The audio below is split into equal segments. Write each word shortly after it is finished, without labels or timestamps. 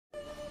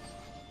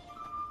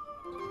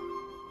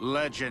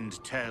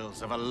Legend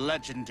tells of a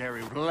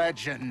legendary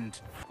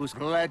legend whose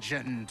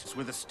legends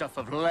were the stuff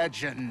of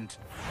legend.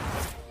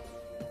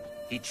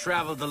 He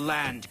traveled the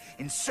land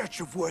in search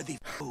of worthy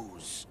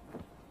foes.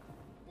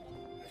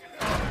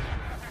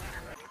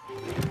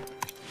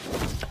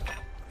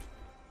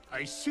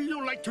 I see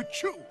you like to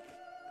chew.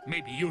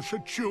 Maybe you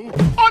should chew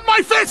on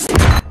my fist!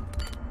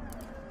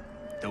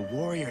 The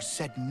warrior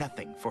said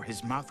nothing, for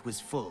his mouth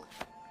was full.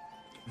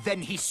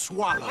 Then he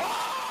swallowed.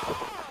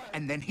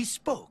 And then he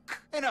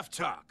spoke. Enough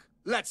talk.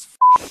 Let's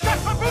shut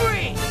the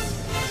booty!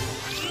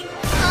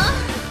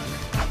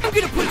 I'm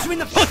gonna put you in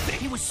the pussy!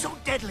 He was so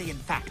deadly, in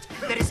fact,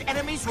 that his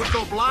enemies would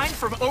go blind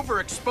from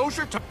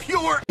overexposure to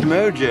pure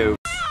mojo.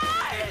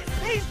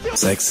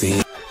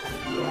 Sexy.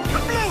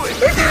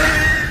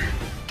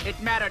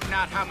 It mattered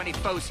not how many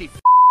foes he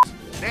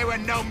They were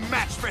no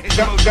match for his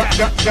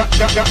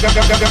mojo.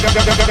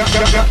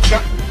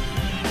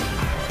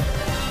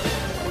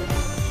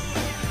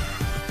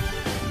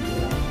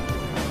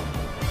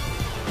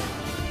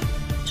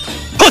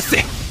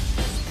 Pussy!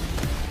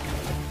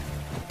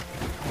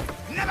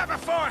 Never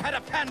before had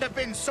a panda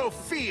been so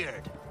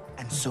feared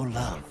and so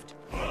loved.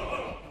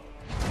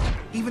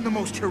 Even the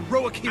most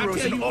heroic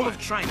heroes in all of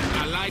China,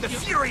 the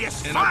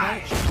Furious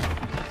Five,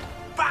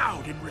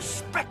 bowed in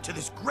respect to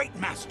this great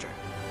master.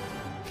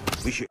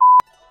 We should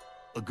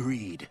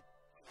agreed.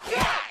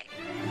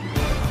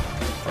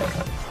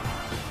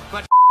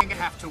 But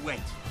have to wait,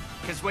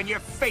 because when you're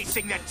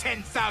facing the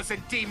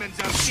 10,000 demons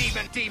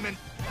of demon,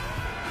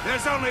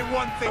 there's only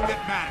one thing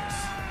that matters,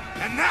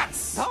 and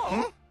that's...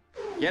 Oh?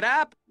 Get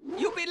up!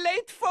 You'll be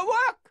late for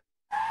work!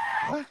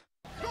 What?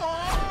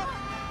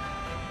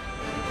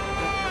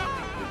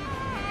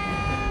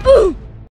 Ooh!